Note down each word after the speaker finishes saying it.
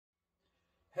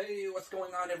Hey, what's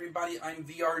going on everybody? I'm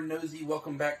VR Nosy.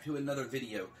 Welcome back to another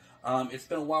video. It's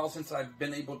been a while since I've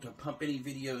been able to pump any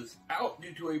videos out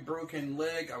due to a broken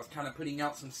leg. I was kind of putting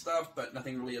out some stuff, but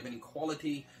nothing really of any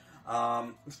quality.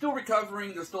 I'm still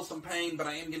recovering. There's still some pain, but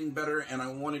I am getting better, and I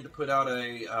wanted to put out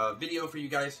a video for you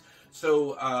guys.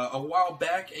 So a while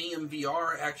back,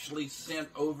 AMVR actually sent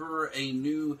over a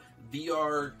new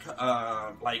VR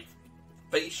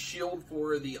face shield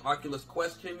for the Oculus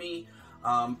Quest to me.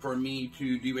 For me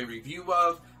to do a review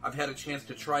of. I've had a chance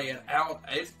to try it out.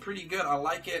 It's pretty good. I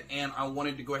like it, and I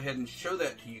wanted to go ahead and show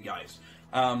that to you guys.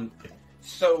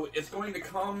 So it's going to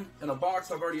come in a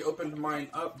box. I've already opened mine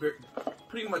up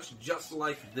pretty much just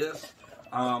like this.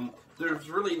 There's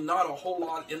really not a whole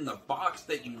lot in the box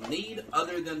that you need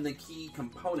other than the key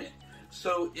component.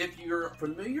 So if you're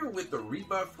familiar with the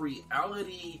Rebuff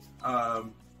Reality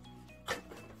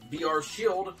VR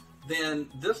Shield, then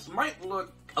this might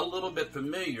look a little bit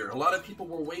familiar. A lot of people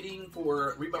were waiting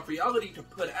for Rebuff Reality to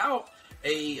put out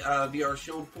a VR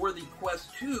Shield for the Quest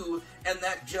 2, and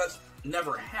that just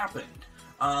never happened.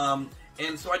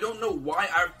 And so I don't know why.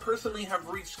 I personally have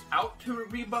reached out to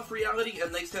Rebuff Reality,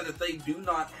 and they said that they do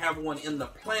not have one in the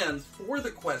plans for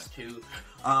the Quest 2,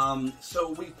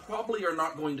 so we probably are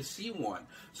not going to see one.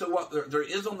 So what there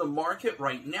is on the market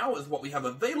right now is what we have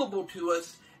available to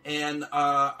us, and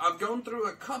I've gone through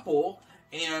a couple,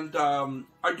 and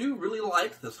I do really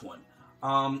like this one.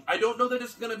 I don't know that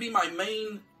it's going to be my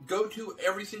main go-to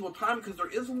every single time, because there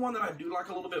is one that I do like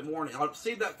a little bit more, and I'll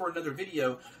save that for another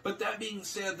video. But that being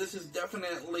said, this is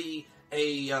definitely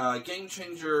a game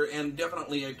changer and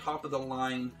definitely a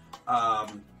top-of-the-line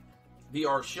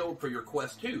VR shield for your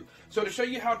Quest 2. So to show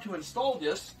you how to install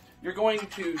this, you're going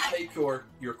to take your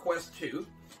Quest 2.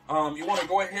 You want to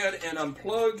go ahead and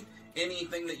unplug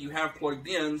anything that you have plugged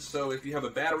in. So if you have a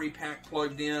battery pack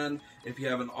plugged in, if you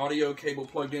have an audio cable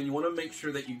plugged in, you want to make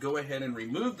sure that you go ahead and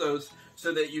remove those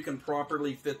so that you can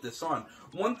properly fit this on.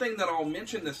 One thing that I'll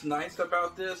mention that's nice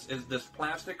about this is this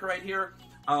plastic right here.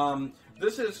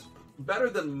 This is better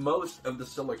than most of the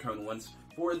silicone ones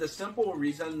for the simple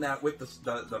reason that with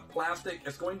the plastic,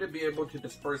 it's going to be able to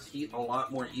disperse heat a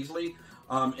lot more easily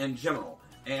in general.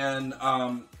 And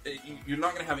you're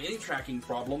not going to have any tracking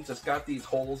problems. It's got these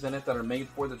holes in it that are made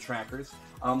for the trackers.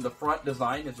 The front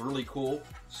design is really cool.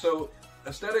 So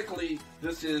aesthetically,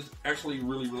 this is actually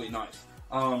really, really nice.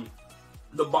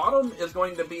 The bottom is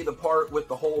going to be the part with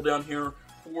the hole down here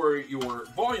for your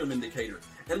volume indicator.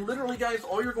 And literally, guys,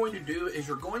 all you're going to do is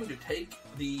you're going to take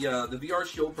the VR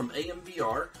Shield from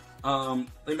AMVR.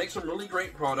 They make some really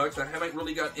great products. I haven't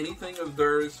really got anything of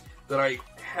theirs that I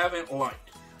haven't liked.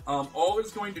 All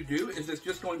it's going to do is it's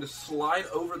just going to slide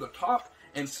over the top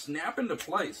and snap into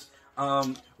place.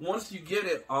 Once you get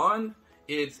it on,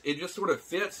 it just sort of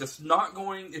fits. It's not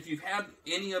going, if you've had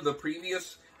any of the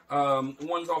previous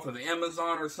ones off of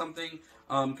Amazon or something,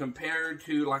 compared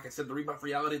to, like I said, the Rebuff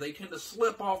Reality, they tend to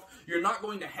slip off. You're not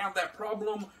going to have that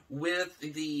problem with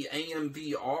the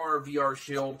AMVR VR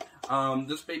Shield.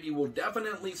 This baby will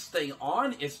definitely stay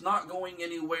on. It's not going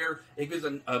anywhere. It gives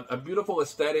a beautiful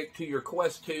aesthetic to your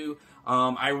Quest 2.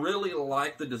 I really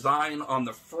like the design on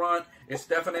the front. It's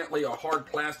definitely a hard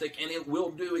plastic, and it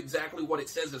will do exactly what it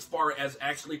says as far as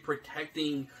actually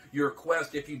protecting your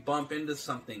Quest if you bump into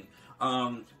something.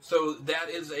 So that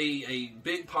is a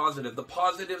big positive. The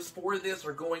positives for this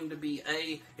are going to be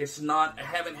A, I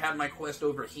haven't had my Quest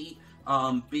overheat.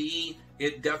 B,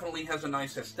 it definitely has a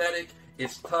nice aesthetic.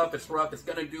 It's tough, it's rough, it's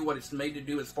going to do what it's made to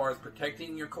do as far as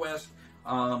protecting your Quest.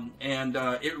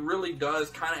 It really does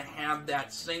kind of have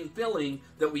that same feeling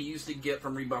that we used to get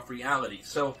from Rebuff Reality.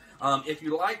 So if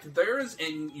you liked theirs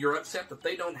and you're upset that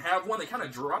they don't have one, they kind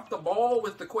of dropped the ball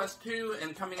with the Quest 2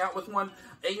 and coming out with one.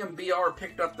 AMVR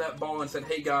picked up that ball and said,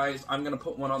 hey guys, I'm going to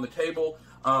put one on the table.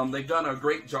 They've done a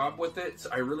great job with it.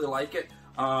 So I really like it.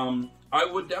 I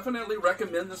would definitely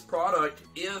recommend this product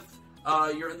if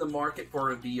you're in the market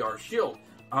for a VR Shield.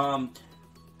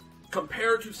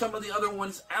 Compared to some of the other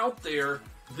ones out there,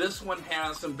 this one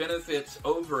has some benefits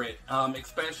over it,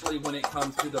 especially when it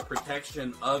comes to the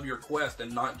protection of your Quest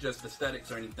and not just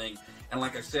aesthetics or anything. And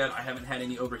like I said, I haven't had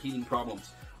any overheating problems.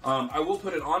 I will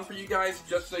put it on for you guys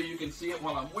just so you can see it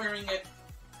while I'm wearing it.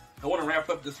 I want to wrap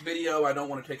up this video. I don't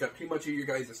want to take up too much of your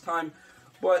guys' time,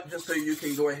 but just so you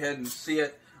can go ahead and see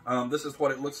it, this is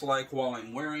what it looks like while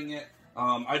I'm wearing it.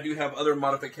 I do have other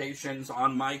modifications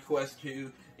on my Quest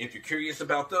 2. If you're curious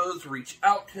about those, reach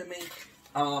out to me.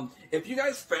 If you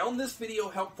guys found this video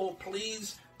helpful,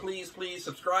 please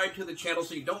subscribe to the channel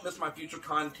so you don't miss my future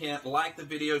content. Like the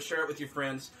video, share it with your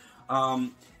friends.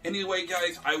 Anyway,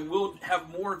 guys, I will have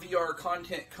more VR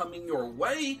content coming your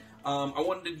way. I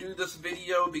wanted to do this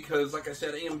video because, like I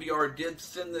said, AMVR did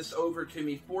send this over to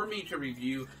me for me to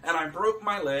review, and I broke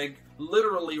my leg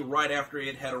literally right after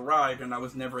it had arrived, and I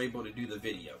was never able to do the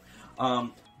video.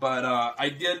 But I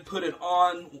did put it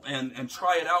on and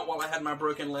try it out while I had my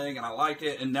broken leg, and I liked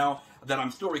it. And now that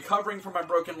I'm still recovering from my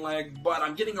broken leg, but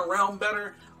I'm getting around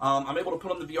better, I'm able to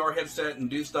put on the VR headset and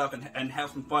do stuff and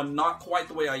have some fun. Not quite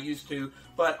the way I used to,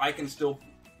 but I can still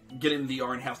get in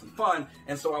VR and have some fun.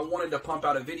 And so I wanted to pump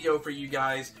out a video for you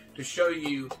guys to show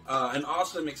you an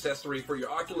awesome accessory for your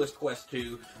Oculus Quest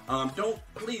 2.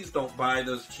 Please don't buy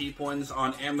those cheap ones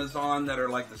on Amazon that are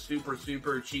like the super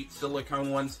cheap silicone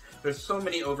ones. There's so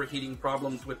many overheating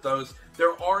problems with those.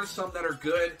 There are some that are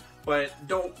good, but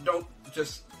don't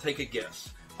just take a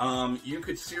guess. You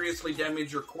could seriously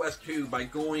damage your Quest 2 by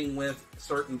going with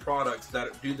certain products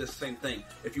that do the same thing.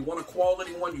 If you want a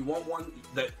quality one, you want one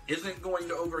that isn't going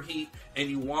to overheat, and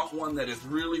you want one that is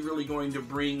really going to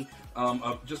bring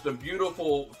just a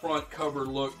beautiful front cover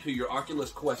look to your Oculus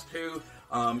Quest 2,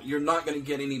 you're not going to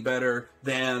get any better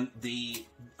than the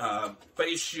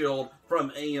face shield from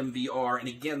AMVR. And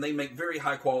again, they make very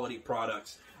high quality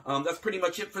products. That's pretty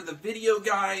much it for the video,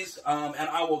 guys, and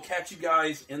I will catch you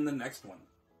guys in the next one.